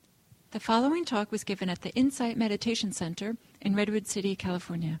The following talk was given at the Insight Meditation Center in Redwood City,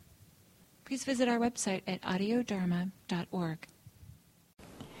 California. Please visit our website at audiodharma.org.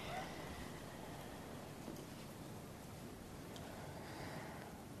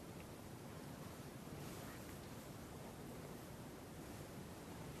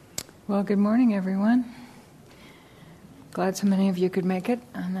 Well, good morning, everyone. Glad so many of you could make it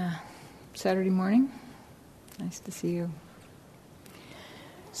on a Saturday morning. Nice to see you.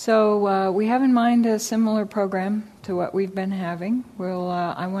 So we have in mind a similar program to what we've been having.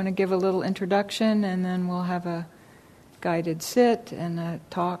 I want to give a little introduction, and then we'll have a guided sit and a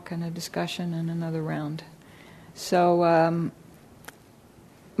talk and a discussion and another round. So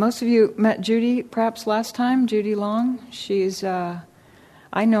most of you met Judy perhaps last time, Judy Long. She's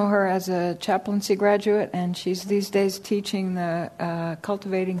I know her as a chaplaincy graduate, and she's these days teaching the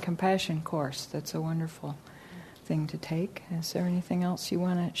Cultivating Compassion course. That's a wonderful thing to take. Is there anything else you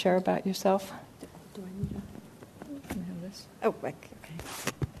want to share about yourself? Do I need to? Can I have this? Oh, okay.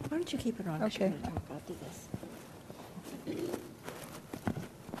 Why don't you keep it on? Okay. I'll do this.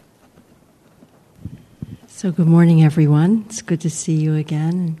 So good morning, everyone. It's good to see you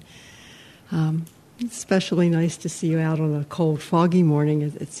again. It's especially nice to see you out on a cold, foggy morning.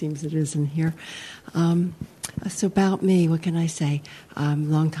 It seems it is in here. So about me, what can I say?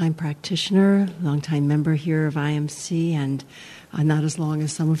 Longtime practitioner, longtime member here of IMC, and not as long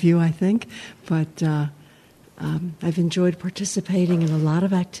as some of you, I think. But I've enjoyed participating in a lot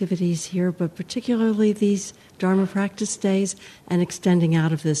of activities here, but particularly these Dharma practice days and extending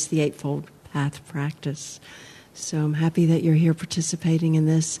out of this, the Eightfold Path practice. So I'm happy that you're here participating in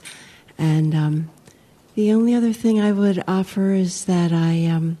this. And the only other thing I would offer is that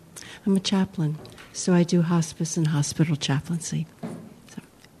I'm a chaplain. So I do hospice and hospital chaplaincy. So,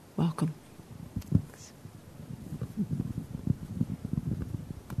 welcome. Thanks.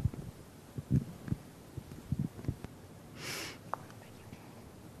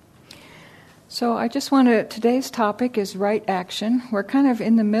 So I just today's topic is right action. We're kind of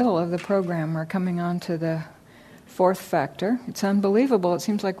in the middle of the program. We're coming on to the fourth factor. It's unbelievable. It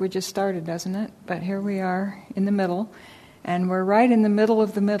seems like we just started, doesn't it? But here we are in the middle. And we're right in the middle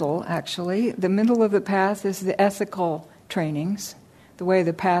of the middle, actually. The middle of the path is the ethical trainings, the way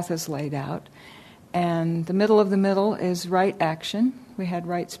the path is laid out. And the middle of the middle is right action. We had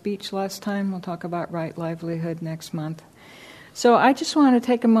right speech last time. We'll talk about right livelihood next month. So I just want to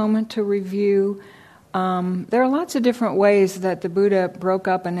take a moment to review. There are lots of different ways that the Buddha broke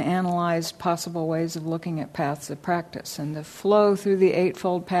up and analyzed possible ways of looking at paths of practice. And the flow through the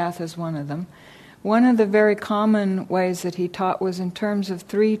Eightfold Path is one of them. One of the very common ways that he taught was in terms of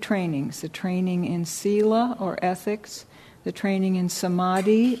three trainings: the training in sila, or ethics, the training in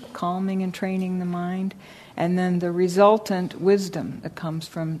samadhi, calming and training the mind, and then the resultant wisdom that comes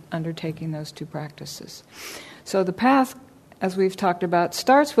from undertaking those two practices. So the path, as we've talked about,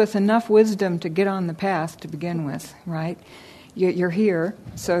 starts with enough wisdom to get on the path to begin with, right? You're here,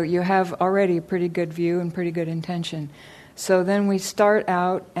 so you have already a pretty good view and pretty good intention. So then we start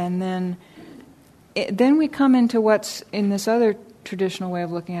out, and then we come into what's in this other traditional way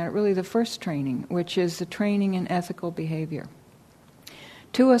of looking at it, really the first training, which is the training in ethical behavior.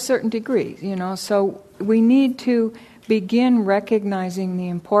 To a certain degree, so we need to begin recognizing the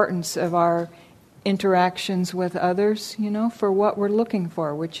importance of our interactions with others, for what we're looking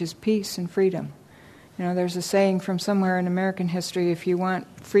for, which is peace and freedom. There's a saying from somewhere in American history: if you want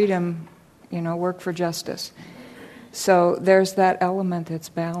freedom, work for justice. So there's that element that's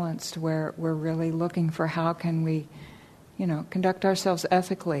balanced, where we're really looking for how can we, conduct ourselves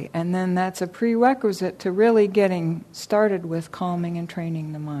ethically. And then that's a prerequisite to really getting started with calming and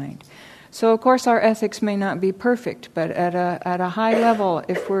training the mind. So of course our ethics may not be perfect, but at a high level,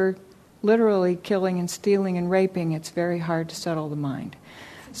 if we're literally killing and stealing and raping, it's very hard to settle the mind.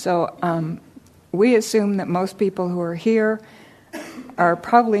 So we assume that most people who are here are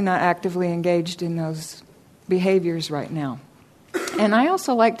probably not actively engaged in those behaviors right now. And I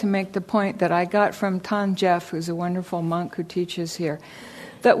also like to make the point that I got from Tan Jeff, who's a wonderful monk who teaches here,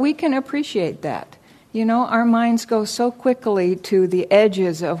 that we can appreciate that. Our minds go so quickly to the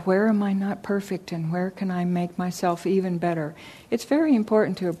edges of where am I not perfect and where can I make myself even better. It's very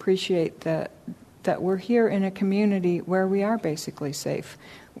important to appreciate that we're here in a community where we are basically safe.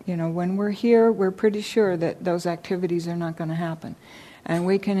 When we're here, we're pretty sure that those activities are not going to happen. And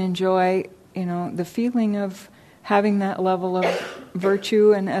we can enjoy, the feeling of having that level of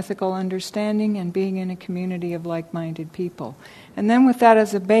virtue and ethical understanding and being in a community of like-minded people. And then with that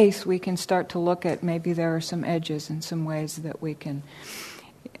as a base, we can start to look at maybe there are some edges and some ways that we can,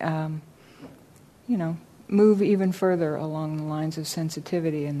 move even further along the lines of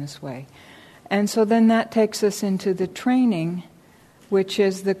sensitivity in this way. And so then that takes us into the training, which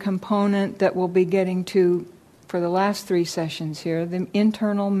is the component that we'll be getting to for the last 3 sessions here, the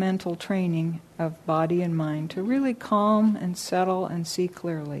internal mental training of body and mind to really calm and settle and see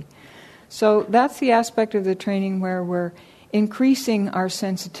clearly. So that's the aspect of the training where we're increasing our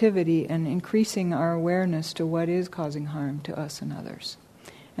sensitivity and increasing our awareness to what is causing harm to us and others.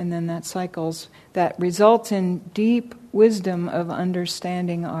 And then that results in deep wisdom of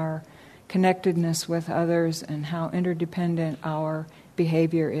understanding our connectedness with others and how interdependent our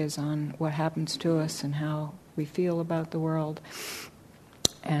behavior is on what happens to us and how we feel about the world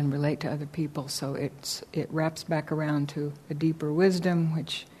and relate to other people. So it wraps back around to a deeper wisdom,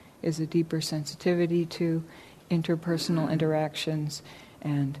 which is a deeper sensitivity to interpersonal interactions,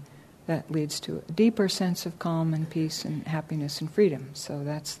 and that leads to a deeper sense of calm and peace and happiness and freedom. So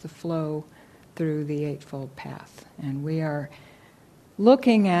that's the flow through the Eightfold Path. And we are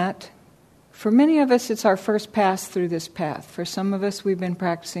looking at, for many of us, it's our first pass through this path. For some of us, we've been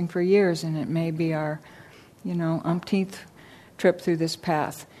practicing for years, and it may be our, umpteenth trip through this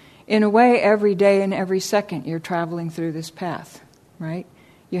path. In a way, every day and every second, you're traveling through this path, right?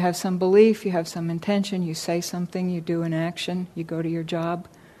 You have some belief, you have some intention, you say something, you do an action, you go to your job.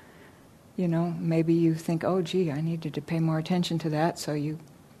 Maybe you think, oh, gee, I needed to pay more attention to that, so you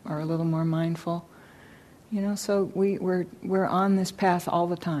are a little more mindful. So we're on this path all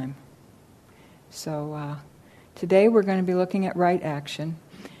the time. So today we're going to be looking at right action.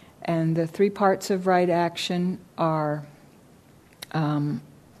 And the 3 parts of right action are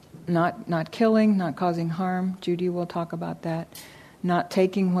not killing, not causing harm. Judy will talk about that. Not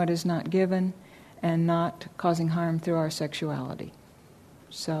taking what is not given, and not causing harm through our sexuality.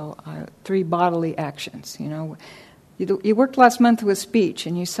 So 3 bodily actions. You worked last month with speech,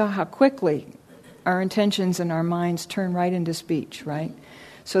 and you saw how quickly our intentions and our minds turn right into speech, right?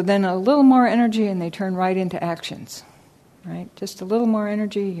 So then a little more energy, and they turn right into actions, right? Just a little more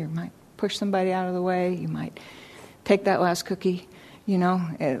energy, you might push somebody out of the way, you might take that last cookie,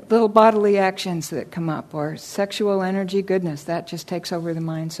 little bodily actions that come up, or sexual energy, goodness, that just takes over the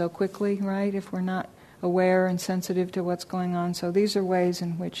mind so quickly, right, if we're not aware and sensitive to what's going on. So these are ways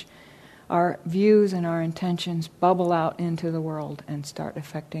in which our views and our intentions bubble out into the world and start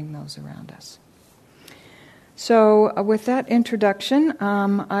affecting those around us. So with that introduction,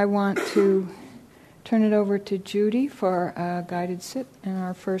 I want to turn it over to Judy for a guided sit in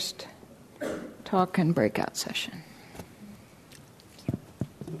our first talk and breakout session.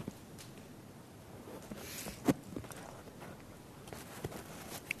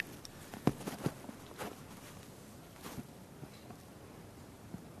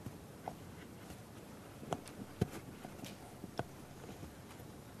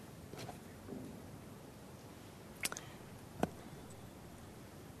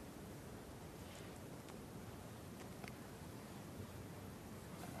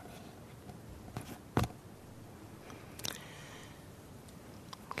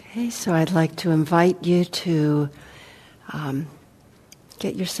 Okay, so I'd like to invite you to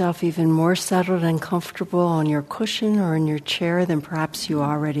get yourself even more settled and comfortable on your cushion or in your chair than perhaps you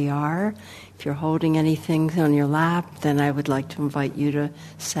already are. If you're holding anything on your lap, then I would like to invite you to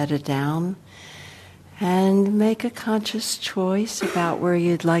set it down and make a conscious choice about where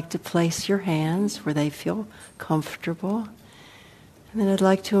you'd like to place your hands, where they feel comfortable. And then I'd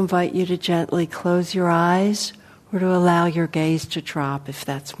like to invite you to gently close your eyes or to allow your gaze to drop if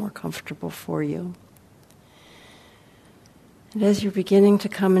that's more comfortable for you. And as you're beginning to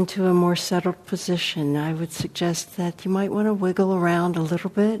come into a more settled position, I would suggest that you might want to wiggle around a little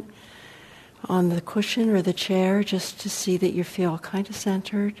bit on the cushion or the chair just to see that you feel kind of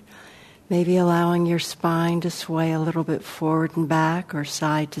centered, maybe allowing your spine to sway a little bit forward and back or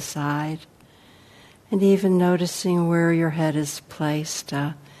side to side, and even noticing where your head is placed,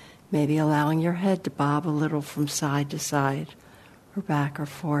 maybe allowing your head to bob a little from side to side or back or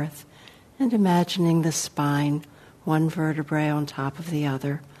forth, and imagining the spine, one vertebrae on top of the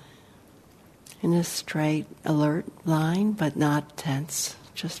other, in a straight, alert line, but not tense,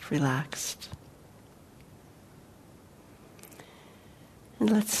 just relaxed. And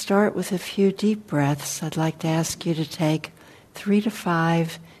let's start with a few deep breaths. I'd like to ask you to take 3 to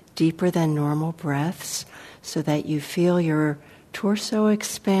 5 deeper than normal breaths so that you feel your torso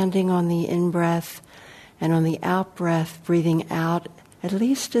expanding on the in-breath, and on the out-breath, breathing out at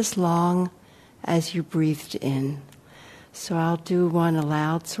least as long as you breathed in. So I'll do one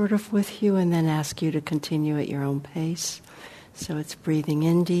aloud sort of with you and then ask you to continue at your own pace. So it's breathing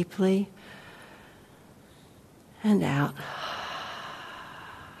in deeply and out.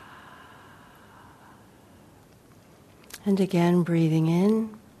 And again, breathing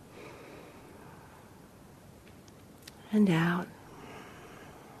in and out.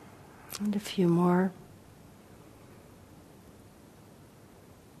 And a few more.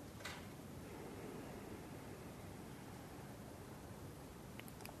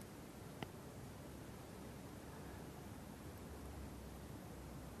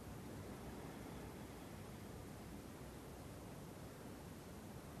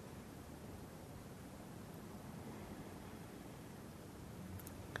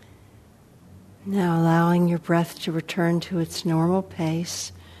 Now allowing your breath to return to its normal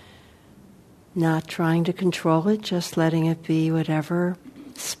pace, not trying to control it, just letting it be whatever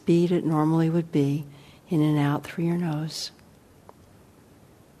speed it normally would be, in and out through your nose.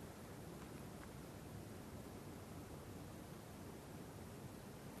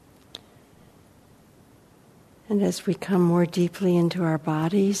 And as we come more deeply into our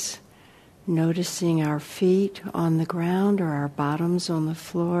bodies, noticing our feet on the ground or our bottoms on the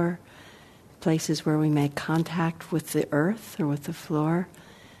floor, places where we make contact with the earth or with the floor,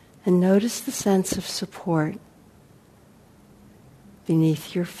 and notice the sense of support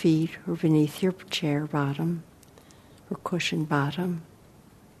beneath your feet or beneath your chair bottom or cushion bottom.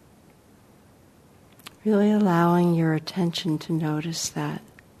 Really allowing your attention to notice that.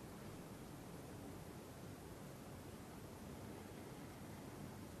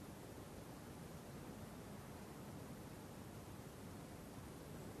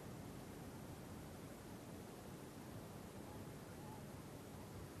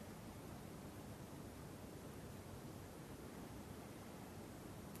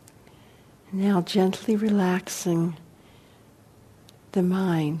 Now gently relaxing the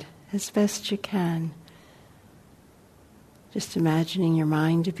mind as best you can. Just imagining your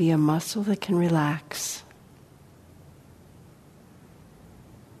mind to be a muscle that can relax.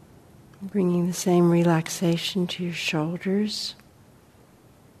 Bringing the same relaxation to your shoulders,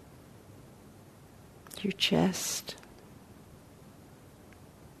 your chest,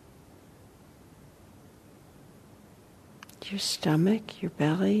 your stomach, your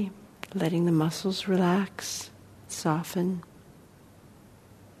belly. Letting the muscles relax, soften.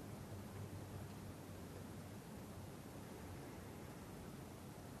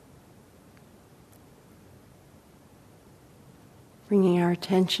 Bringing our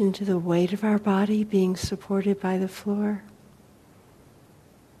attention to the weight of our body being supported by the floor.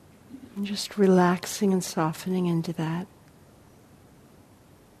 And just relaxing and softening into that.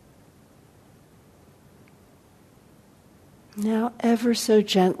 Now, ever so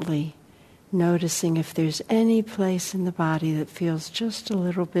gently, noticing if there's any place in the body that feels just a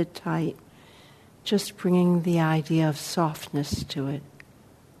little bit tight, just bringing the idea of softness to it,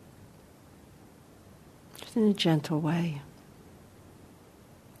 just in a gentle way.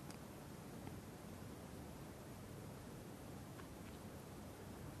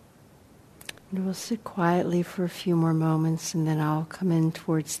 And we'll sit quietly for a few more moments, and then I'll come in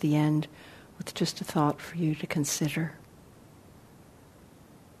towards the end with just a thought for you to consider.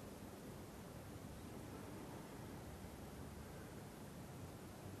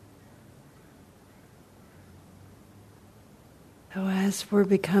 So as we're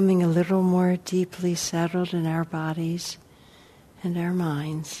becoming a little more deeply settled in our bodies and our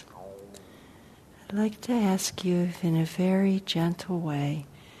minds, I'd like to ask you if in a very gentle way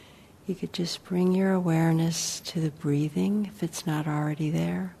you could just bring your awareness to the breathing, if it's not already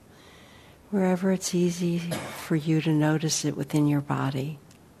there, wherever it's easy for you to notice it within your body.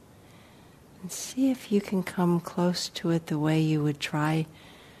 And see if you can come close to it the way you would try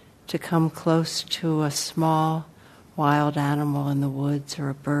to come close to a small wild animal in the woods or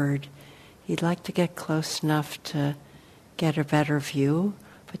a bird. You'd like to get close enough to get a better view,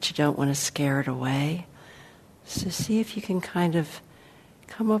 but you don't want to scare it away. So see if you can kind of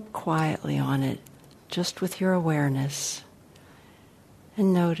come up quietly on it, just with your awareness,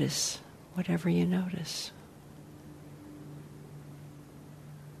 and notice whatever you notice.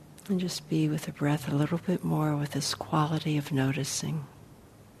 And just be with the breath a little bit more with this quality of noticing.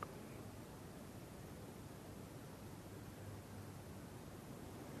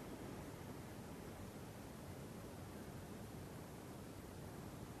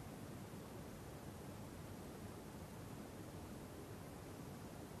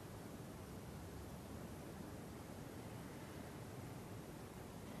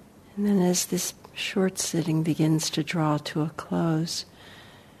 And then as this short sitting begins to draw to a close,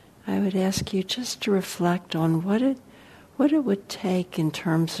 I would ask you just to reflect on what it would take in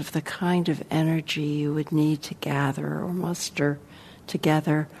terms of the kind of energy you would need to gather or muster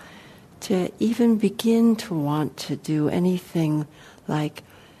together to even begin to want to do anything like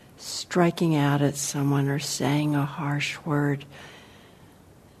striking out at someone or saying a harsh word,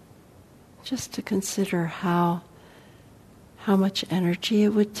 just to consider how much energy it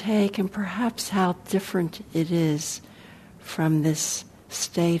would take and perhaps how different it is from this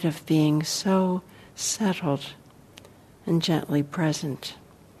state of being so settled and gently present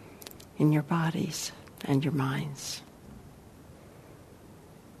in your bodies and your minds.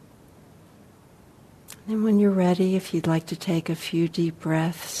 And when you're ready, if you'd like to take a few deep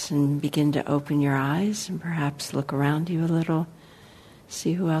breaths and begin to open your eyes and perhaps look around you a little,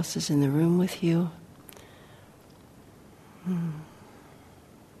 see who else is in the room with you.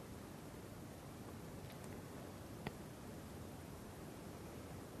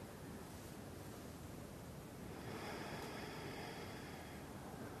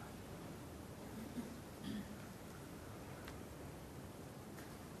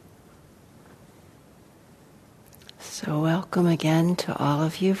 So welcome again to all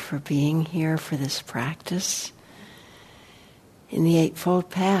of you for being here for this practice in the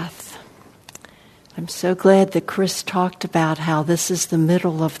Eightfold Path. I'm so glad that Chris talked about how this is the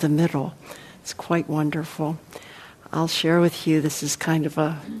middle of the middle. It's quite wonderful. I'll share with you, this is kind of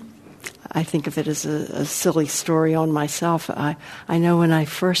I think of it as a silly story on myself. I know when I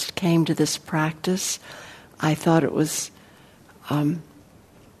first came to this practice, I thought it was...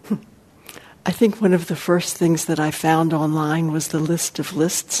 I think one of the first things that I found online was the list of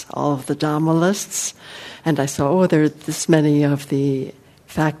lists, all of the Dhamma lists. And I saw, there are this many of the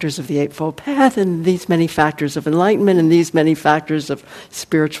factors of the Eightfold Path, and these many factors of enlightenment, and these many factors of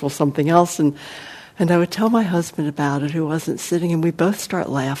spiritual something else. And I would tell my husband about it, who wasn't sitting, and we both start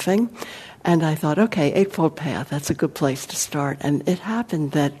laughing. And I thought, okay, Eightfold Path, that's a good place to start. And it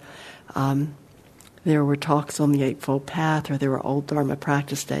happened that there were talks on the Eightfold Path, or there were old Dharma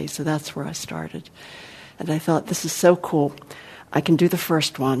practice days, so that's where I started. And I thought, this is so cool. I can do the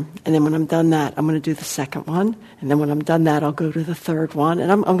first one, and then when I'm done that, I'm going to do the second one, and then when I'm done that, I'll go to the third one,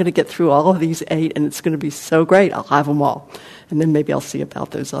 and I'm going to get through all of these 8, and it's going to be so great. I'll have them all, and then maybe I'll see about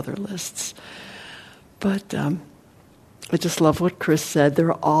those other lists. But I just love what Chris said.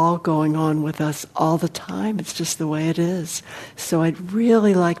 They're all going on with us all the time. It's just the way it is. So I'd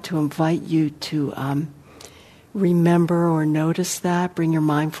really like to invite you to remember or notice that, bring your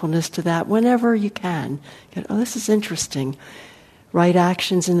mindfulness to that whenever you can. Oh, this is interesting. Right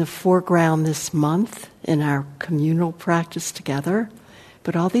actions in the foreground this month in our communal practice together,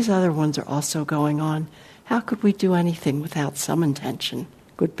 but all these other ones are also going on. How could we do anything without some intention,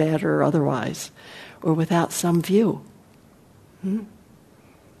 good, bad, or otherwise, or without some view?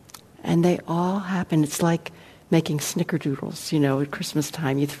 And they all happen. It's like making snickerdoodles, at Christmas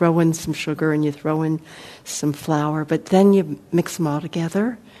time. You throw in some sugar and you throw in some flour, but then you mix them all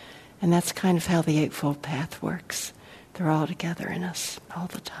together, and that's kind of how the Eightfold Path works. They're all together in us all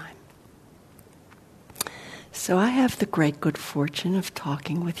the time. So I have the great good fortune of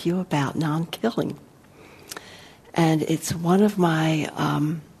talking with you about non-killing. And it's one of my...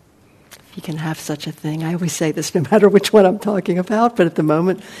 if you can have such a thing. I always say this no matter which one I'm talking about, but at the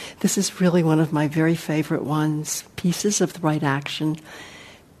moment, this is really one of my very favorite pieces of the right action,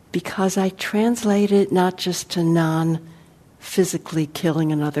 because I translate it not just to non-physically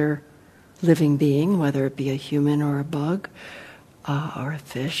killing another living being, whether it be a human or a bug, or a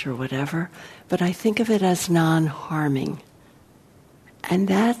fish or whatever, but I think of it as non-harming. And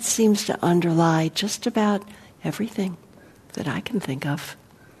that seems to underlie just about everything that I can think of.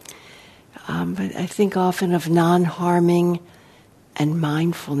 But I think often of non-harming and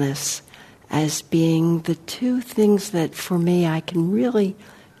mindfulness as being the two things that, for me, I can really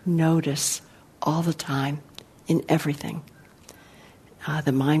notice all the time in everything.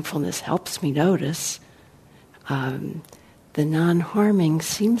 The mindfulness helps me notice. The non-harming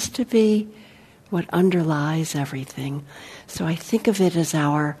seems to be what underlies everything. So I think of it as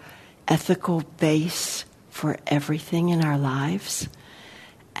our ethical base for everything in our lives.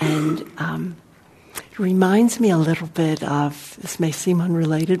 And it reminds me a little bit of, this may seem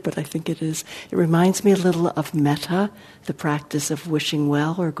unrelated, but I think it is. It reminds me a little of metta, the practice of wishing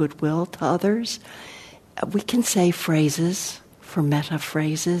well or goodwill to others. We can say phrases for metta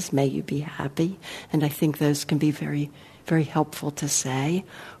phrases, may you be happy, and I think those can be very, very helpful to say.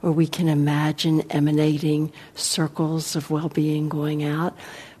 Or we can imagine emanating circles of well-being going out.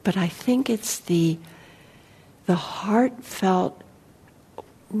 But I think it's the heartfelt,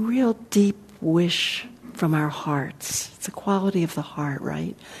 real deep wish from our hearts. It's a quality of the heart,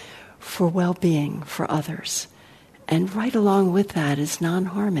 right? For well-being, for others. And right along with that is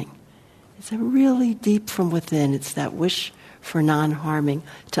non-harming. It's a really deep from within. It's that wish for non-harming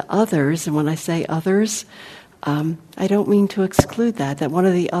to others. And when I say others, I don't mean to exclude that one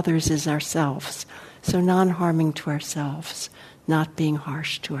of the others is ourselves. So non-harming to ourselves, not being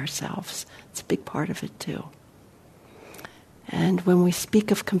harsh to ourselves. It's a big part of it too. And when we speak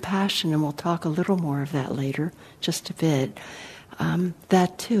of compassion, and we'll talk a little more of that later, just a bit,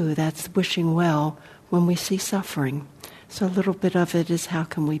 that too, that's wishing well when we see suffering. So a little bit of it is how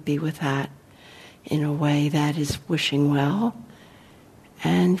can we be with that in a way that is wishing well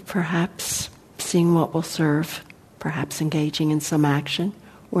and perhaps seeing what will serve, perhaps engaging in some action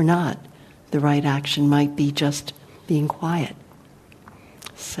or not. The right action might be just being quiet.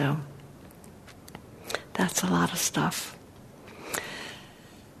 So that's a lot of stuff.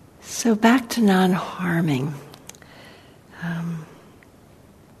 So back to non-harming.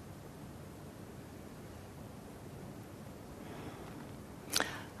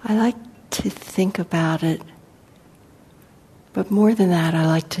 I like to think about it, but more than that, I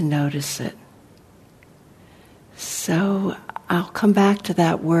like to notice it. So I'll come back to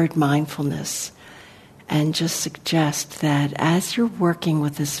that word mindfulness and just suggest that as you're working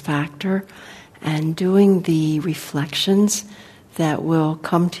with this factor and doing the reflections that will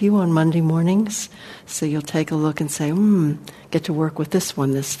come to you on Monday mornings, so you'll take a look and say, get to work with this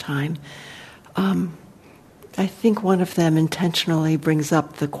one this time. I think one of them intentionally brings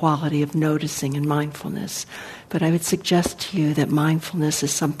up the quality of noticing and mindfulness. But I would suggest to you that mindfulness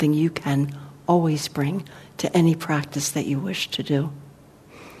is something you can always bring to any practice that you wish to do.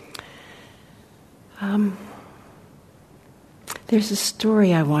 There's a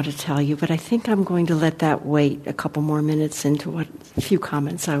story I want to tell you, but I think I'm going to let that wait a couple more minutes into a few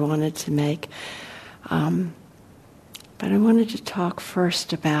comments I wanted to make. But I wanted to talk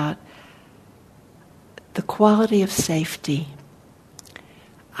first about the quality of safety.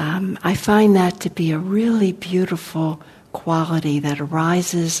 I find that to be a really beautiful quality that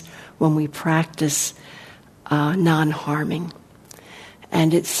arises when we practice non-harming.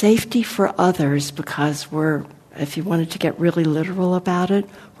 And it's safety for others because if you wanted to get really literal about it,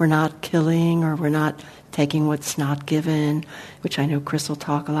 we're not killing or we're not taking what's not given, which I know Chris will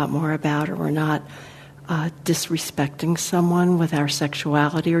talk a lot more about, or we're not disrespecting someone with our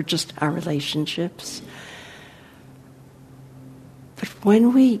sexuality or just our relationships. But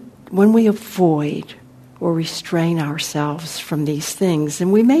when we avoid or restrain ourselves from these things,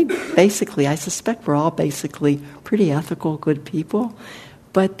 and we may basically, I suspect we're all basically pretty ethical, good people,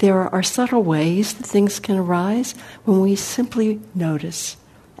 but there are subtle ways that things can arise when we simply notice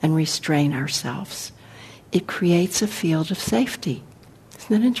and restrain ourselves. It creates a field of safety.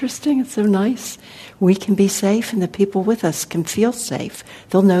 Isn't that interesting? It's so nice. We can be safe and the people with us can feel safe.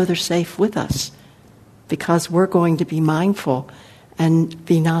 They'll know they're safe with us because we're going to be mindful and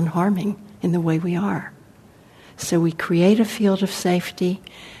be non-harming in the way we are. So we create a field of safety,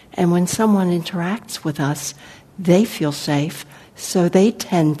 and when someone interacts with us, they feel safe, so they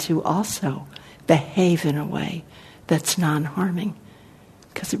tend to also behave in a way that's non-harming,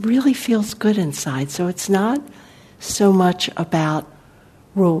 because it really feels good inside. So it's not so much about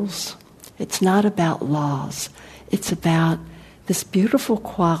rules. It's not about laws. It's about this beautiful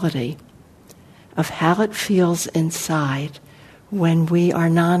quality of how it feels inside when we are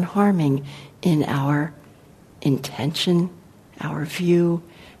non-harming in our intention, our view,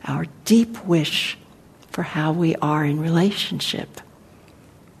 our deep wish for how we are in relationship.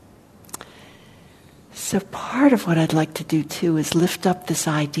 So part of what I'd like to do too is lift up this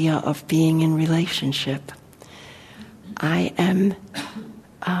idea of being in relationship. I am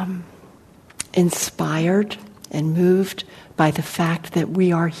inspired and moved by the fact that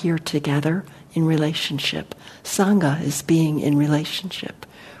we are here together in relationship. Sangha is being in relationship.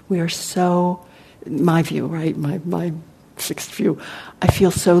 We are so, my view, right, my sixth view, I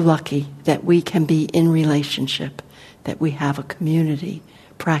feel so lucky that we can be in relationship, that we have a community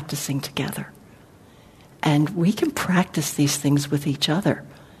practicing together. And we can practice these things with each other.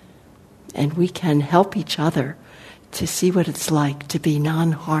 And we can help each other to see what it's like to be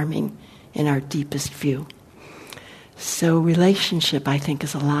non-harming in our deepest view. So relationship, I think,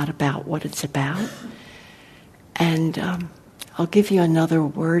 is a lot about what it's about. And I'll give you another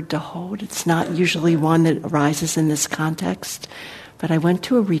word to hold. It's not usually one that arises in this context, but I went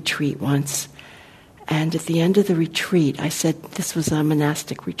to a retreat once, and at the end of the retreat, I said this was a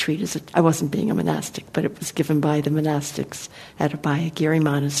monastic retreat. I wasn't being a monastic, but it was given by the monastics at Abhayagiri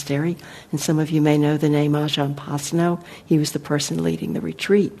Monastery, and some of you may know the name Ajahn Pasano. He was the person leading the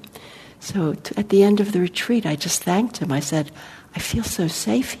retreat. So at the end of the retreat, I just thanked him. I said, I feel so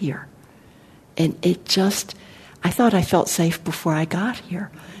safe here. And I thought I felt safe before I got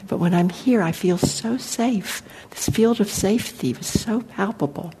here. But when I'm here, I feel so safe. This field of safety was so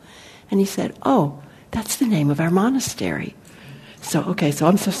palpable. And he said, oh, that's the name of our monastery. So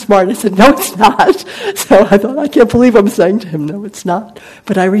I'm so smart. I said, no, it's not. So I thought, I can't believe I'm saying to him, no, it's not.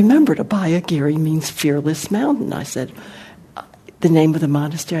 But I remembered Abhayagiri means fearless mountain. I said, the name of the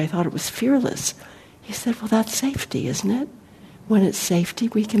monastery, I thought it was fearless. He said, well, that's safety, isn't it? When it's safety,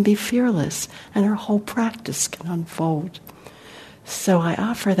 we can be fearless, and our whole practice can unfold. So I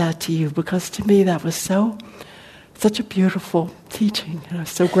offer that to you because to me that was such a beautiful teaching, and I was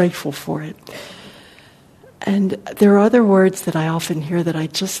so grateful for it. And there are other words that I often hear that I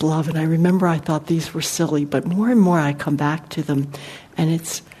just love, and I remember I thought these were silly, but more and more I come back to them. And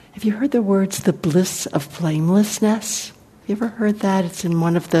it's, have you heard the words, the bliss of flamelessness? Have you ever heard that? It's in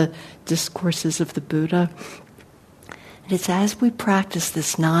one of the discourses of the Buddha. And it's as we practice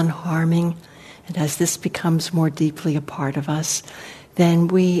this non-harming, and as this becomes more deeply a part of us, then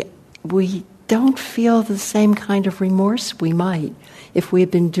we don't feel the same kind of remorse we might if we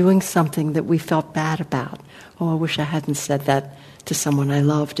had been doing something that we felt bad about. Oh, I wish I hadn't said that to someone I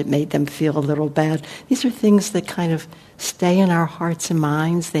loved. It made them feel a little bad. These are things that kind of stay in our hearts and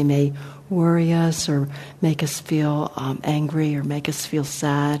minds. They may worry us or make us feel angry or make us feel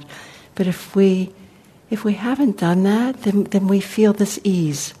sad. But if we haven't done that, then we feel this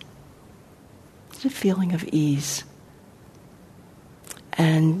ease. It's a feeling of ease.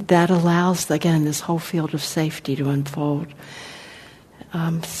 And that allows, again, this whole field of safety to unfold.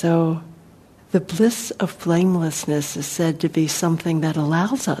 So the bliss of flamelessness is said to be something that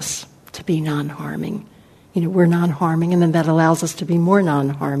allows us to be non-harming. We're non-harming, and then that allows us to be more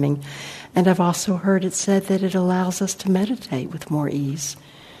non-harming. And I've also heard it said that it allows us to meditate with more ease.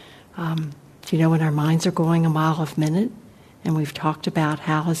 When our minds are going a mile a minute, and we've talked about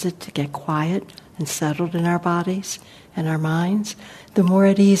how is it to get quiet and settled in our bodies and our minds, the more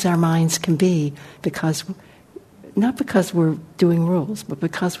at ease our minds can be, not because we're doing rules, but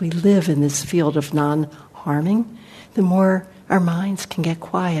because we live in this field of non-harming, the more our minds can get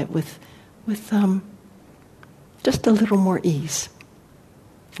quiet with just a little more ease.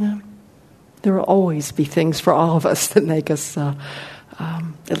 There will always be things for all of us that make us,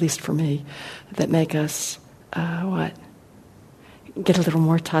 at least for me, that make us, get a little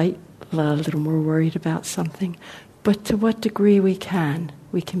more tight, a little more worried about something. But to what degree we can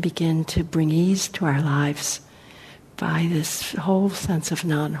begin to bring ease to our lives by this whole sense of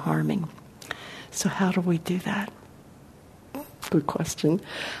non-harming. So how do we do that? Good question.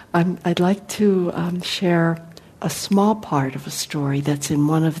 I'd like to share a small part of a story that's in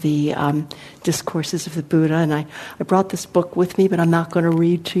one of the discourses of the Buddha. And I brought this book with me, but I'm not going to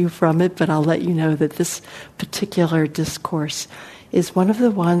read to you from it, but I'll let you know that this particular discourse is one of the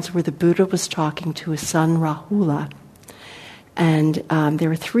ones where the Buddha was talking to his son Rahula. And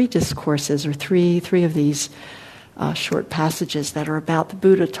there are three discourses, or three of these short passages that are about the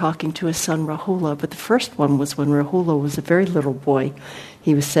Buddha talking to his son Rahula. But the first one was when Rahula was a very little boy.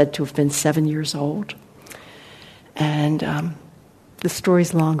 He was said to have been 7 years old. And the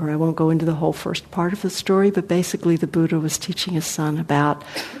story's longer. I won't go into the whole first part of the story, but basically the Buddha was teaching his son about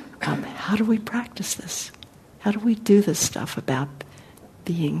how do we practice this? How do we do this stuff about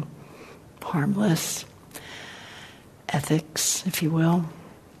being harmless? Ethics, if you will.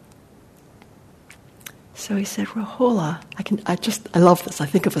 So he said, Rahula, I love this. I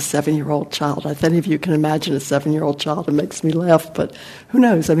think of a 7-year-old child. If any of you can imagine a 7-year-old child, it makes me laugh, but who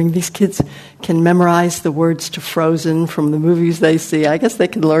knows? I mean, these kids can memorize the words to Frozen from the movies they see. I guess they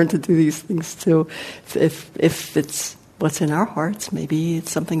can learn to do these things too. If it's what's in our hearts, maybe it's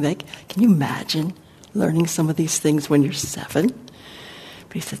something can you imagine learning some of these things when you're 7?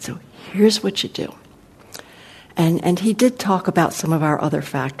 But he said, so here's what you do. And he did talk about some of our other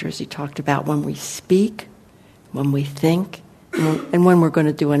factors. He talked about when we speak, when we think, and when we're going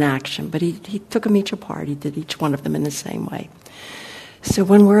to do an action. But he took them each apart. He did each one of them in the same way. So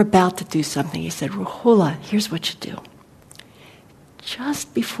when we're about to do something, he said, Rahula, here's what you do.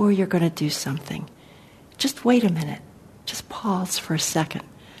 Just before you're going to do something, just wait a minute. Just pause for a second.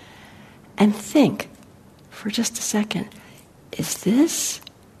 And think for just a second, is this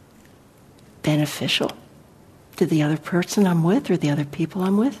beneficial to the other person I'm with or the other people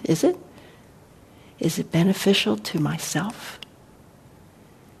I'm with? Is it? Is it beneficial to myself?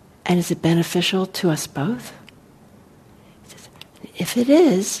 And is it beneficial to us both? If it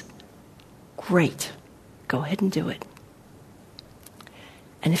is, great. Go ahead and do it.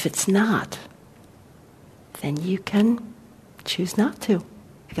 And if it's not, then you can choose not to.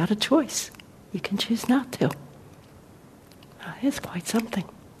 You got a choice. You can choose not to. It's quite something.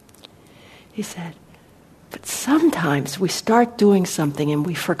 He said, but sometimes we start doing something and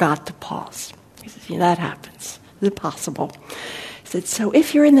we forgot to pause. He says, that happens. Is it possible? He said, so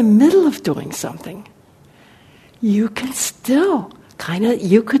if you're in the middle of doing something, you can still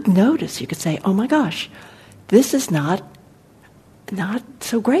you could notice, you could say, oh my gosh, this is not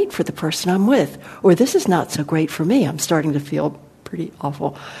so great for the person I'm with, or this is not so great for me, I'm starting to feel pretty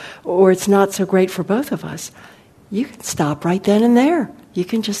awful, or it's not so great for both of us. You can stop right then and there. You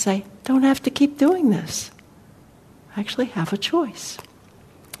can just say, don't have to keep doing this. I actually have a choice.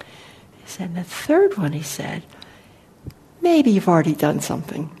 He said, the third one, he said, maybe you've already done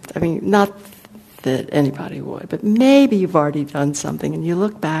something. I mean, not that anybody would, but maybe you've already done something, and you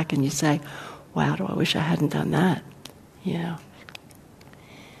look back and you say, wow, do I wish I hadn't done that? You know.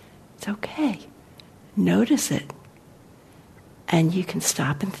 It's okay. Notice it. And you can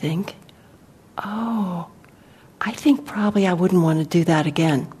stop and think, oh, I think probably I wouldn't want to do that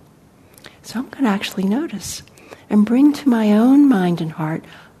again. So I'm going to actually notice and bring to my own mind and heart,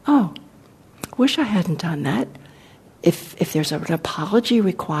 oh, wish I hadn't done that. If there's an apology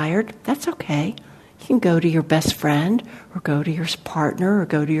required, that's okay. You can go to your best friend or go to your partner or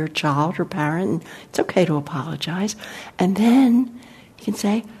go to your child or parent, and it's okay to apologize. And then you can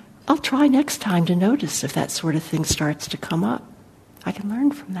say, I'll try next time to notice if that sort of thing starts to come up. I can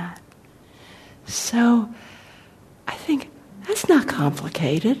learn from that. So I think that's not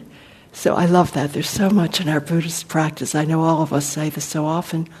complicated. So I love that. There's so much in our Buddhist practice. I know all of us say this so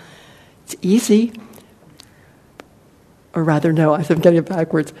often. It's easy. Or rather, no, I'm getting it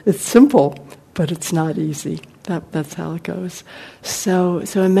backwards. It's simple, but it's not easy. That's how it goes. So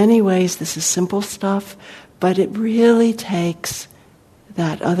in many ways, this is simple stuff, but it really takes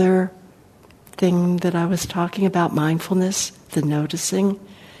that other thing that I was talking about, mindfulness, the noticing.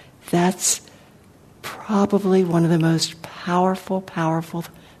 That's probably one of the most powerful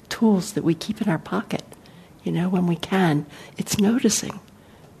tools that we keep in our pocket, when we can. It's noticing.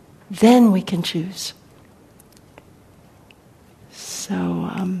 Then we can choose. So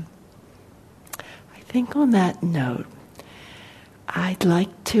I think on that note, I'd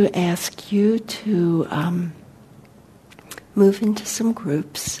like to ask you to move into some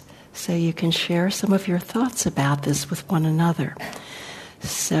groups so you can share some of your thoughts about this with one another.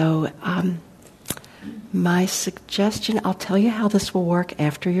 So my suggestion, I'll tell you how this will work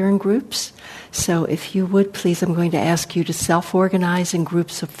after you're in groups. So if you would, please, I'm going to ask you to self-organize in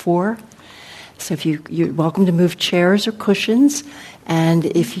groups of 4. So if you're welcome to move chairs or cushions. And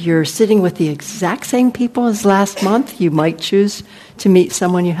if you're sitting with the exact same people as last month, you might choose to meet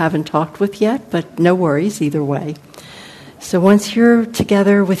someone you haven't talked with yet, but no worries either way. So once you're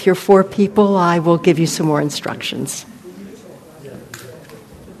together with your 4 people, I will give you some more instructions.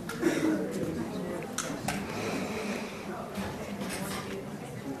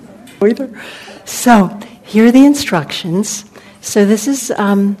 So here are the instructions. So this is,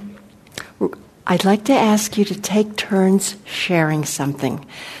 I'd like to ask you to take turns sharing something.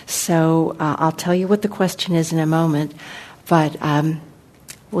 So I'll tell you what the question is in a moment, but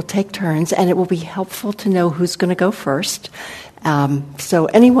we'll take turns, and it will be helpful to know who's going to go first. So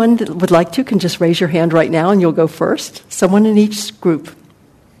anyone that would like to can just raise your hand right now, and you'll go first. Someone in each group.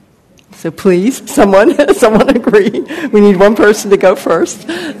 So please, someone agree. We need one person to go first.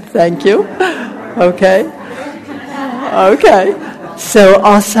 Thank you. Okay. So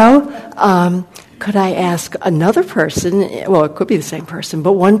also, could I ask another person, well, it could be the same person,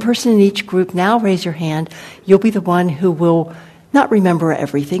 but one person in each group, now raise your hand. You'll be the one who will not remember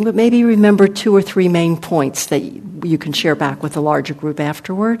everything, but maybe remember 2 or 3 main points that you can share back with the larger group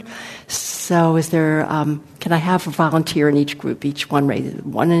afterward. So is there, can I have a volunteer in each group? Each one raise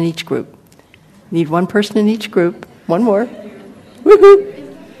one in each group. Need one person in each group. One more. Woohoo!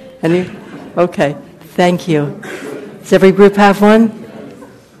 Okay, thank you. Does every group have one?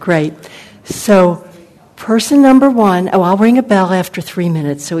 Great. So person number 1, I'll ring a bell after 3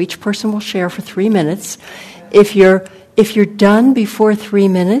 minutes, so each person will share for 3 minutes. If you're done before 3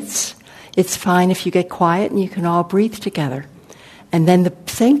 minutes, it's fine if you get quiet and you can all breathe together. And then the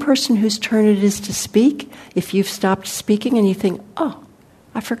same person whose turn it is to speak, if you've stopped speaking and you think, oh,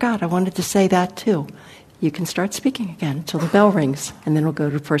 I forgot, I wanted to say that too, you can start speaking again until the bell rings, and then we'll go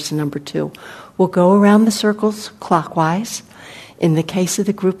to person number 2. We'll go around the circles clockwise. In the case of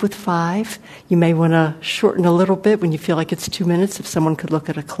the group with 5, you may want to shorten a little bit when you feel like it's 2 minutes. If someone could look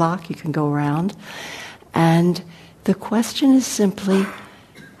at a clock, you can go around. And the question is simply,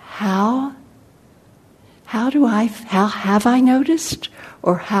 how have I noticed,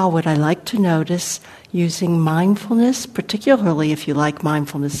 or how would I like to notice using mindfulness, particularly if you like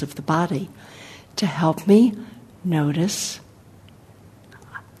mindfulness of the body, to help me notice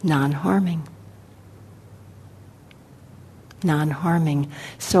non-harming? non-harming.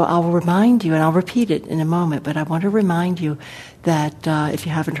 So I'll remind you, and I'll repeat it in a moment, but I want to remind you that if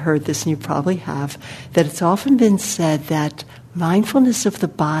you haven't heard this, and you probably have, that it's often been said that mindfulness of the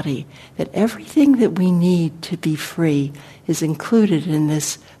body, that everything that we need to be free is included in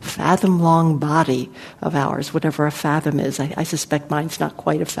this fathom-long body of ours, whatever a fathom is. I suspect mine's not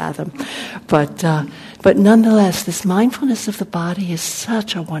quite a fathom. But nonetheless, this mindfulness of the body is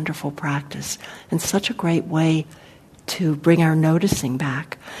such a wonderful practice and such a great way to bring our noticing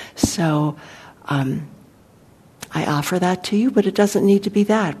back. So I offer that to you, but it doesn't need to be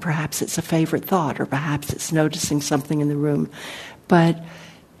that. Perhaps it's a favorite thought, or perhaps it's noticing something in the room. But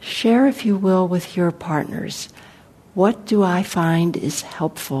share, if you will, with your partners, what do I find is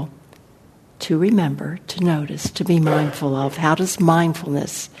helpful to remember, to notice, to be mindful of? How does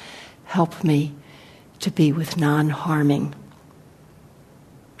mindfulness help me to be with non-harming?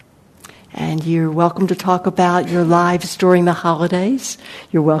 And you're welcome to talk about your lives during the holidays.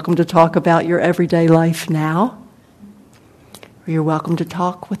 You're welcome to talk about your everyday life now. Or you're welcome to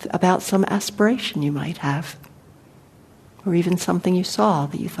talk about some aspiration you might have. Or even something you saw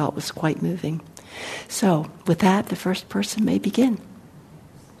that you thought was quite moving. So, with that, the first person may begin.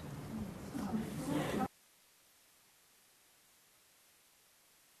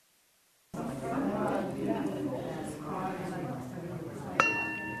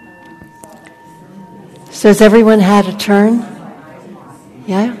 So has everyone had a turn?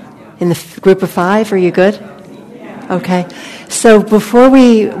 Yeah? In the group of 5, are you good? Okay. So before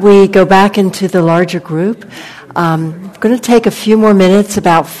we go back into the larger group, I'm going to take a few more minutes,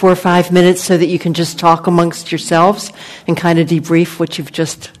 about 4 or 5 minutes, so that you can just talk amongst yourselves and kind of debrief what you've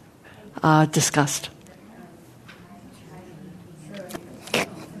just discussed.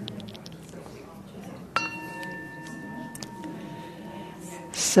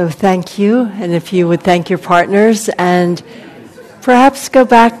 So thank you, and if you would thank your partners, and perhaps go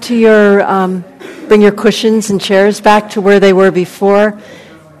back to your, bring your cushions and chairs back to where they were before,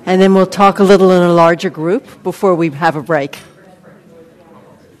 and then we'll talk a little in a larger group before we have a break.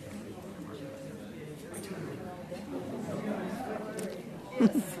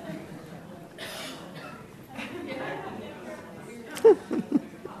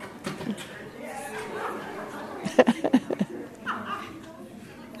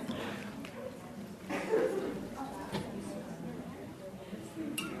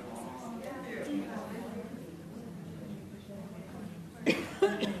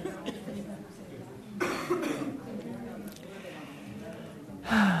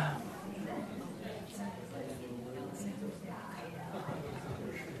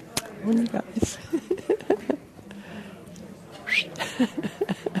 You guys.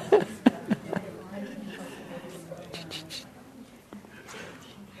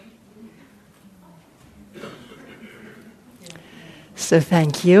 So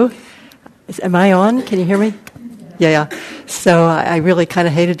thank you. Am I on? Can you hear me? Yeah. So I really kind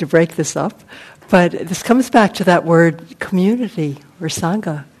of hated to break this up, but this comes back to that word community or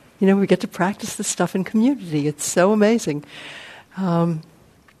sangha. You know, we get to practice this stuff in community. It's so amazing.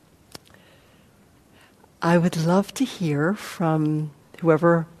 I would love to hear from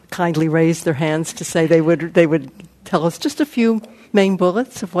whoever kindly raised their hands to say they would tell us just a few main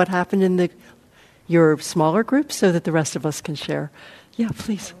bullets of what happened in your smaller group, so that the rest of us can share. Yeah,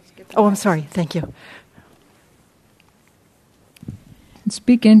 please. Oh, I'm sorry. Thank you.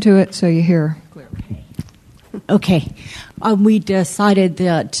 Speak into it so you hear clearly. Okay. We decided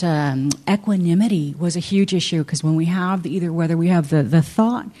that equanimity was a huge issue, because when we have whether we have the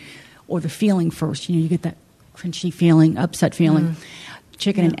thought or the feeling first, you get that crunchy feeling, upset feeling,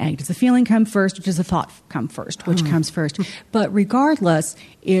 chicken and egg. Does the feeling come first, or does the thought come first? Which comes first? But regardless,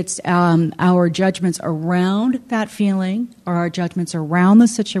 it's our judgments around that feeling, or our judgments around the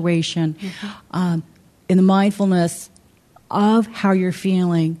situation, in the mindfulness of how you're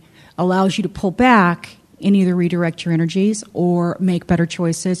feeling allows you to pull back and either redirect your energies or make better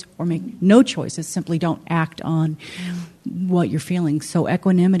choices, or make no choices, simply don't act on what you're feeling. So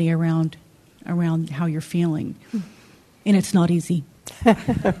equanimity around how you're feeling. And it's not easy.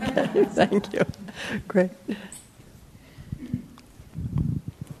 Okay, thank you. Great.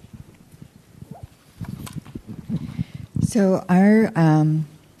 So our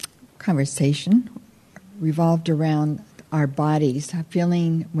conversation revolved around our bodies,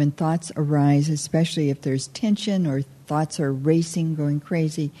 feeling when thoughts arise, especially if there's tension or thoughts are racing, going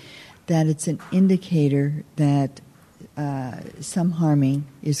crazy, that it's an indicator that some harming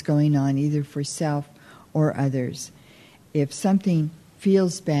is going on, either for self or others. If something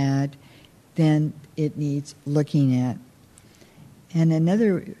feels bad, then it needs looking at. And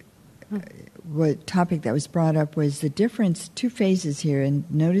another what topic that was brought up was the difference, two phases here, in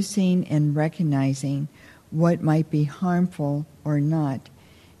noticing and recognizing what might be harmful or not,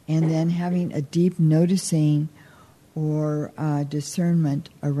 and then having a deep noticing or discernment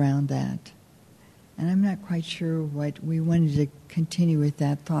around that. And I'm not quite sure what we wanted to continue with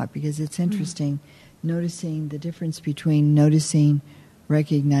that thought, because it's interesting, noticing the difference between noticing,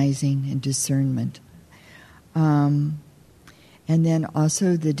 recognizing, and discernment. And then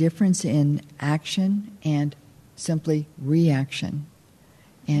also the difference in action and simply reaction.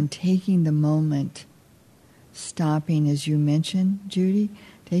 And taking the moment, stopping, as you mentioned, Judy,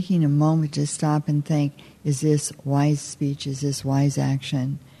 taking a moment to stop and think, is this wise speech, is this wise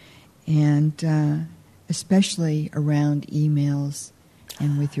action? And especially around emails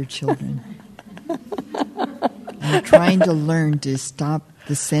and with your children. I'm trying to learn to stop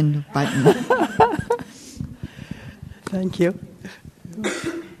the send button. Thank you.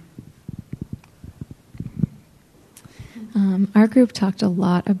 Our group talked a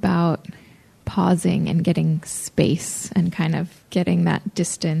lot about pausing and getting space and kind of getting that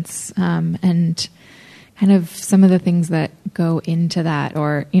distance, and kind of some of the things that go into that,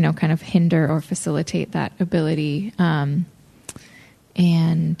 or kind of hinder or facilitate that ability, and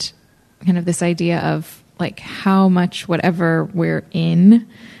kind of this idea of like how much whatever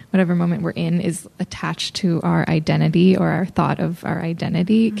moment we're in is attached to our identity, or our thought of our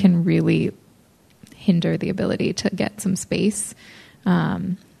identity can really hinder the ability to get some space,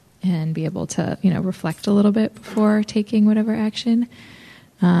 and be able to, reflect a little bit before taking whatever action.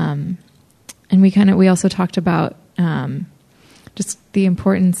 And we also talked about just the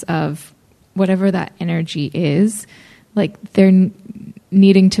importance of whatever that energy is, like there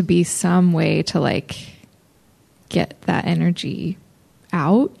needing to be some way to like get that energy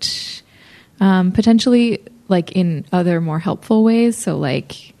out, potentially like in other more helpful ways. So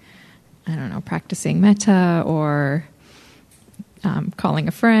like, I don't know, practicing metta, or calling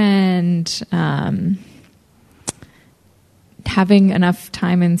a friend, having enough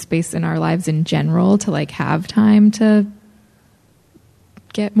time and space in our lives in general to like have time to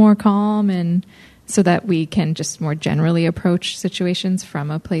get more calm, and so that we can just more generally approach situations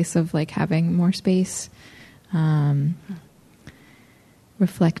from a place of like having more space,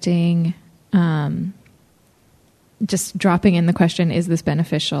 reflecting, just dropping in the question, is this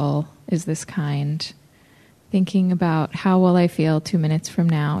beneficial? Is this kind? Thinking about how will I feel 2 minutes from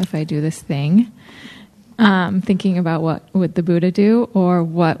now if I do this thing? Thinking about what would the Buddha do, or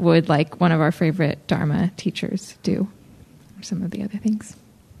what would like one of our favorite Dharma teachers do, or some of the other things.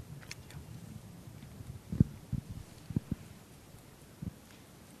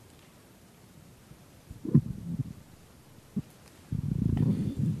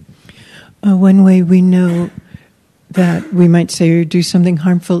 One way we know that we might say or do something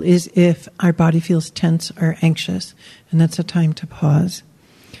harmful is if our body feels tense or anxious, and that's a time to pause.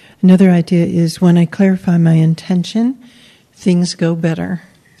 Another idea is when I clarify my intention, things go better.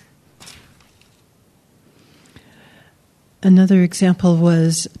 Another example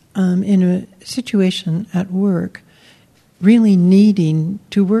was in a situation at work, really needing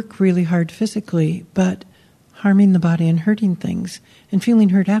to work really hard physically, but harming the body and hurting things, and feeling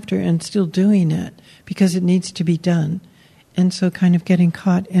hurt after and still doing it because it needs to be done. And so kind of getting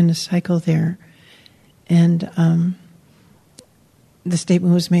caught in a cycle there. And the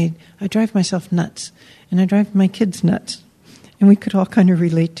statement was made, I drive myself nuts, and I drive my kids nuts. And we could all kind of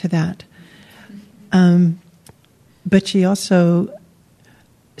relate to that. But she also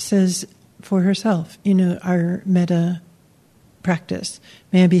says for herself, our metta practice,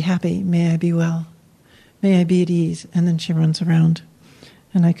 may I be happy, may I be well, may I be at ease, and then she runs around.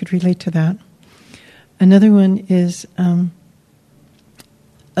 And I could relate to that. Another one is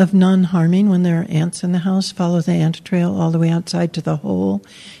of non-harming. When there are ants in the house, follow the ant trail all the way outside to the hole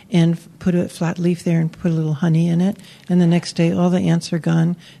and put a flat leaf there and put a little honey in it. And the next day, all the ants are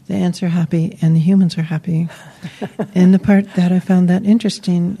gone, the ants are happy, and the humans are happy. And the part that I found that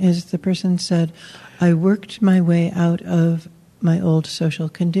interesting is the person said, I worked my way out of my old social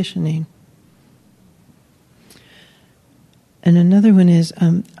conditioning. And another one is,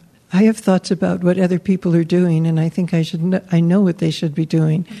 I have thoughts about what other people are doing, and I think I know what they should be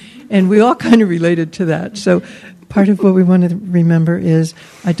doing. And we all kind of related to that. So part of what we want to remember is,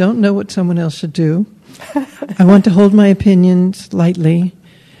 I don't know what someone else should do. I want to hold my opinions lightly,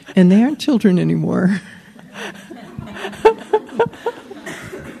 and they aren't children anymore.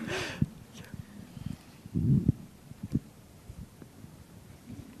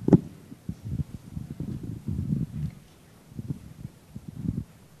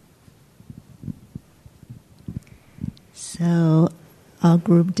 So our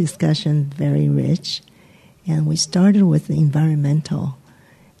group discussion very rich, and we started with the environmental,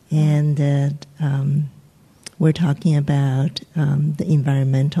 and we're talking about the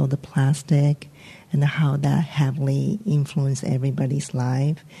environmental, the plastic, and how that heavily influences everybody's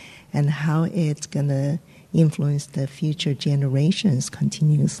life, and how it's going to influence the future generations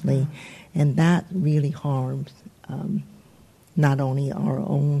continuously, and that really harms not only our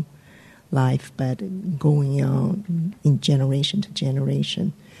own life, but going on in generation to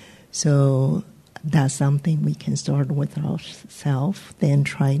generation. So that's something we can start with ourselves, then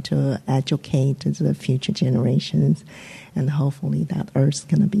try to educate the future generations, and hopefully that Earth's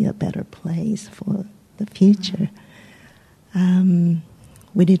going to be a better place for the future.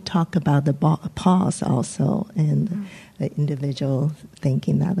 We did talk about the pause also, and the individual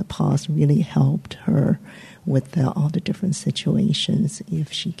thinking that the pause really helped her with all the different situations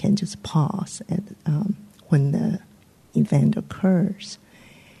if she can just pause when the event occurs.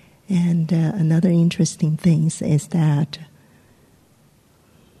 And another interesting thing is that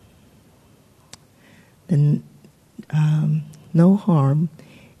the no harm,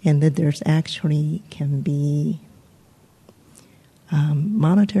 and that there's actually can be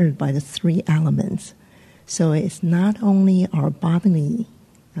monitored by the three elements. So it's not only our bodily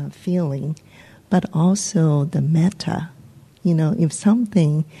feeling, but also the meta. You know, if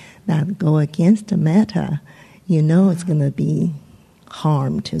something that go against the meta, you know it's going to be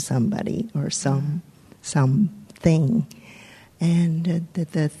harm to somebody or something. And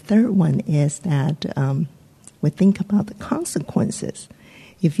the third one is that we think about the consequences.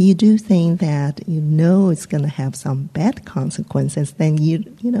 If you do think that you know it's going to have some bad consequences, then you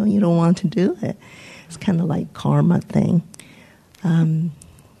don't want to do it. It's kind of like karma thing.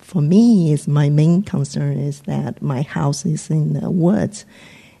 For me, my main concern is that my house is in the woods,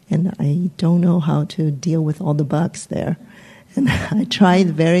 and I don't know how to deal with all the bugs there. And I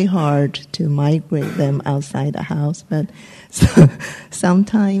tried very hard to migrate them outside the house, but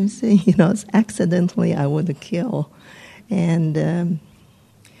sometimes, accidentally I would kill. And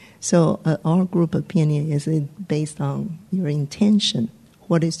so our group opinion is based on your intention.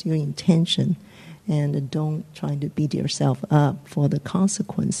 What is your intention? And don't try to beat yourself up for the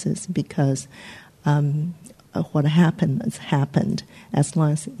consequences, because what happened has happened. As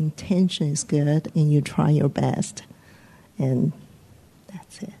long as intention is good and you try your best. And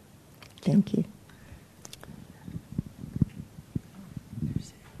that's it. Thank you.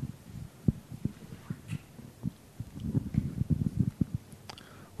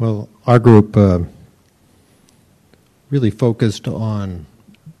 Well, our group really focused on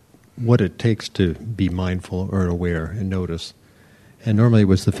what it takes to be mindful or aware and notice. And normally it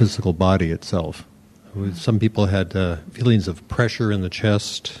was the physical body itself. Some people had feelings of pressure in the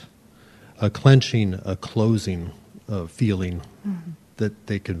chest, a clenching, a closing feeling that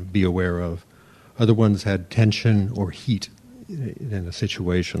they could be aware of. Other ones had tension or heat in a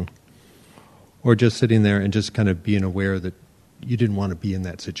situation. Or just sitting there and just kind of being aware that you didn't want to be in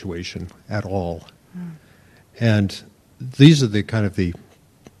that situation at all. And these are the kind of the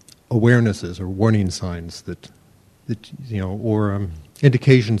awarenesses or warning signs that or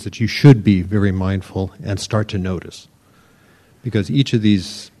indications that you should be very mindful and start to notice. Because each of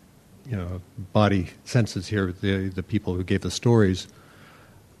these body senses here, the people who gave the stories,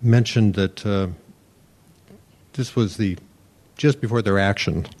 mentioned that this was just before their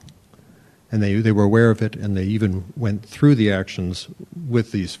action, and they were aware of it, and they even went through the actions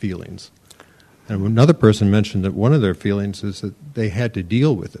with these feelings. And another person mentioned that one of their feelings is that they had to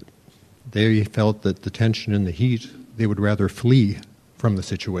deal with it. They felt that the tension and the heat, they would rather flee from the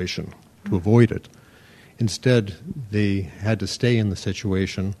situation to avoid it. Instead, they had to stay in the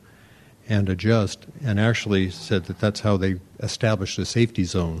situation and adjust, and actually said that that's how they established a safety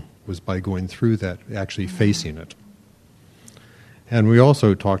zone, was by going through that, actually facing it. And we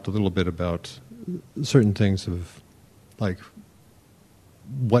also talked a little bit about certain things of, like,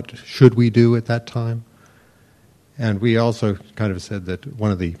 what should we do at that time? And we also kind of said that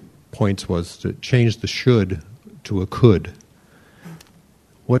one of the points was to change the should to a could.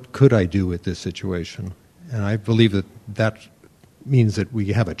 What could I do with this situation? And I believe that means that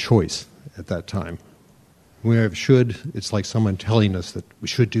we have a choice at that time. When we have should, it's like someone telling us that we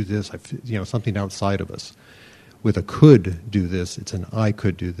should do this, something outside of us. With a could do this, it's an I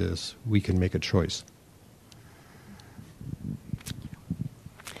could do this. We can make a choice.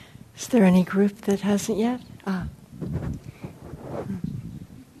 Is there any group that hasn't yet?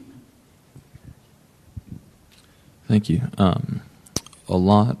 Thank you. A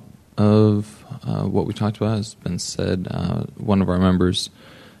lot of what we talked about has been said. One of our members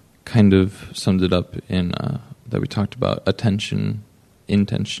kind of summed it up in that we talked about attention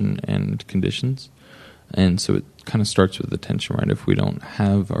intention and conditions. And so it kind of starts with attention, right? If we don't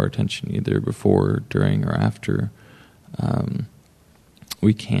have our attention either before, during, or after,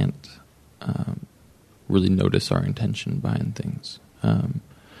 we can't really notice our intention behind things.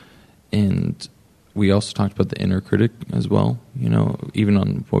 And we also talked about the inner critic as well, even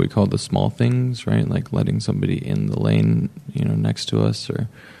on what we call the small things, right? Like letting somebody in the lane, next to us, or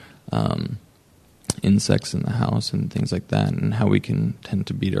insects in the house and things like that, and how we can tend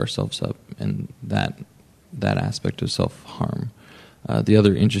to beat ourselves up, and that aspect of self-harm. The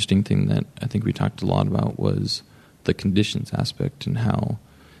other interesting thing that I think we talked a lot about was the conditions aspect, and how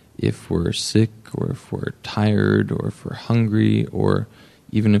if we're sick, or if we're tired, or if we're hungry, or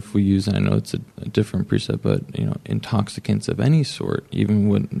even if we use, and I know it's a different precept, but intoxicants of any sort, even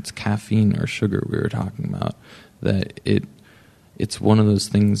when it's caffeine or sugar we were talking about, that it's one of those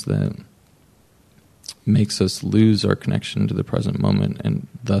things that makes us lose our connection to the present moment, and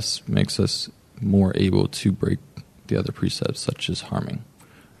thus makes us more able to break the other precepts, such as harming.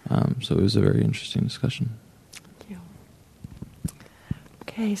 So it was a very interesting discussion.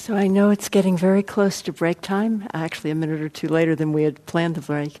 Okay, so I know it's getting very close to break time, actually a minute or two later than we had planned the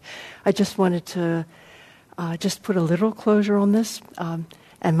break. I just wanted to just put a little closure on this.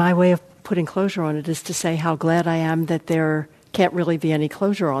 And my way of putting closure on it is to say how glad I am that there can't really be any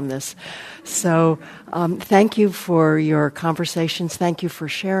closure on this. So thank you for your conversations. Thank you for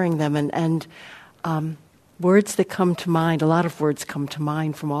sharing them. And words that come to mind, a lot of words come to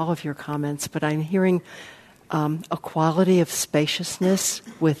mind from all of your comments, but I'm hearing a quality of spaciousness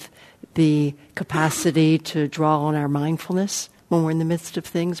with the capacity to draw on our mindfulness when we're in the midst of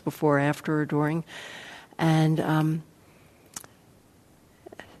things, before, after, or during. And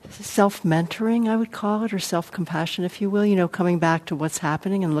self-mentoring, I would call it, or self-compassion, if you will, coming back to what's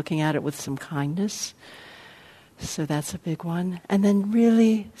happening and looking at it with some kindness. So that's a big one. And then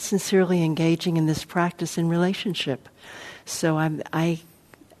really sincerely engaging in this practice in relationship. So I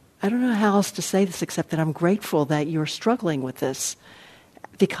don't know how else to say this except that I'm grateful that you're struggling with this,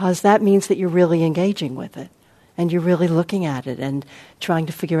 because that means that you're really engaging with it, and you're really looking at it and trying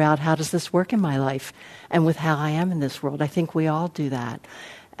to figure out, how does this work in my life and with how I am in this world. I think we all do that.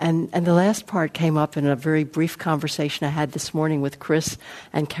 And the last part came up in a very brief conversation I had this morning with Chris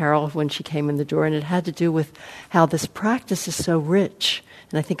and Carol when she came in the door, and it had to do with how this practice is so rich.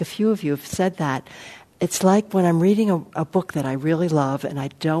 And I think a few of you have said that. It's like when I'm reading a book that I really love and I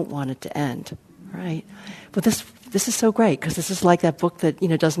don't want it to end, right? But this is so great, because this is like that book that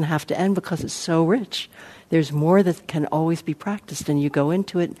doesn't have to end, because it's so rich. There's more that can always be practiced, and you go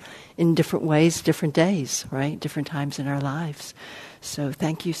into it in different ways, different days, right? Different times in our lives. So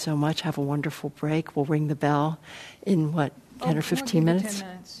thank you so much. Have a wonderful break. We'll ring the bell in 10 or 15 minutes? 10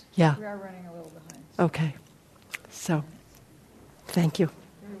 minutes. Yeah. We are running a little behind. Okay. So, thank you.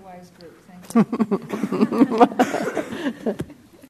 Very wise group. Thank you.